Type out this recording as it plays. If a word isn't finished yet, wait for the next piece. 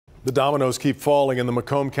The dominoes keep falling in the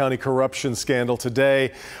Macomb County corruption scandal.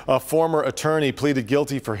 Today, a former attorney pleaded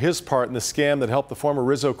guilty for his part in the scam that helped the former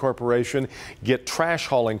Rizzo Corporation get trash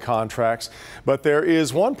hauling contracts. But there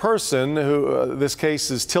is one person who this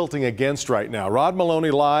case is tilting against right now. Rod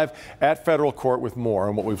Maloney live at federal court with more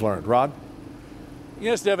on what we've learned. Rod?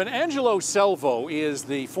 Yes, Devin. Angelo Selva is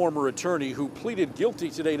the former attorney who pleaded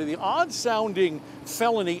guilty today to the odd-sounding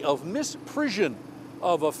felony of misprision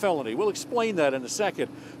of a felony. We'll explain that in a second.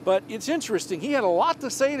 But it's interesting. He had a lot to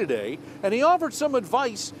say today, and he offered some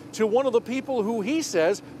advice to one of the people who he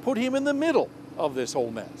says put him in the middle of this whole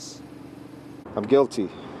mess. I'm guilty.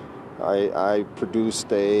 I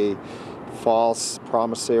produced a false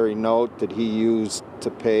promissory note that he used to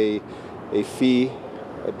pay a fee.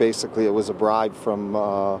 Basically, it was a bribe from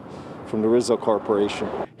the Rizzo Corporation.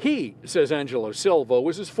 He, says Angelo Selva,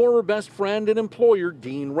 was his former best friend and employer,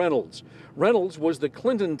 Dean Reynolds. Reynolds was the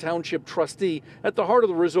Clinton Township trustee at the heart of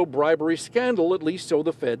the Rizzo bribery scandal, at least so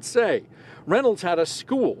the feds say. Reynolds had a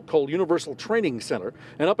school called Universal Training Center,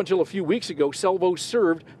 and up until a few weeks ago, Selva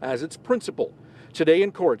served as its principal. Today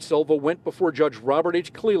in court, Selva went before Judge Robert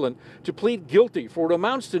H. Cleland to plead guilty for what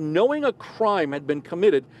amounts to knowing a crime had been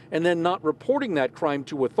committed and then not reporting that crime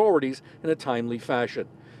to authorities in a timely fashion.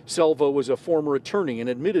 Selva was a former attorney and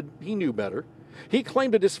admitted he knew better. He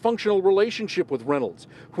claimed a dysfunctional relationship with Reynolds,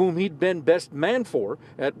 whom he'd been best man for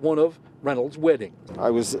at one of Reynolds' weddings. I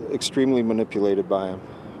was extremely manipulated by him.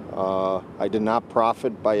 I did not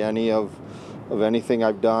profit by any of anything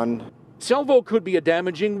I've done. Selva could be a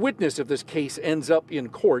damaging witness if this case ends up in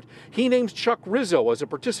court. He names Chuck Rizzo as a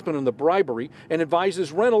participant in the bribery and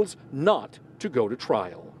advises Reynolds not to go to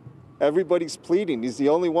trial. Everybody's pleading. He's the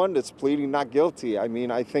only one that's pleading not guilty. I mean,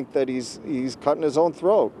 I think that he's cutting his own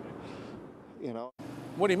throat, you know.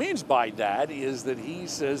 What he means by that is that he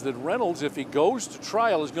says that Reynolds, if he goes to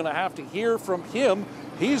trial, is going to have to hear from him.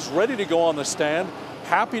 He's ready to go on the stand,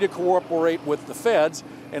 happy to cooperate with the feds,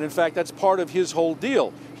 and in fact, that's part of his whole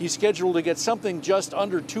deal. He's scheduled to get something just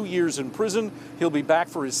under 2 years in prison. He'll be back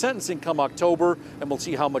for his sentencing come October, and we'll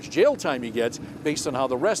see how much jail time he gets based on how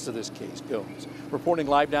the rest of this case goes. Reporting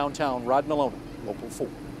live downtown, Rod Maloney, Local 4.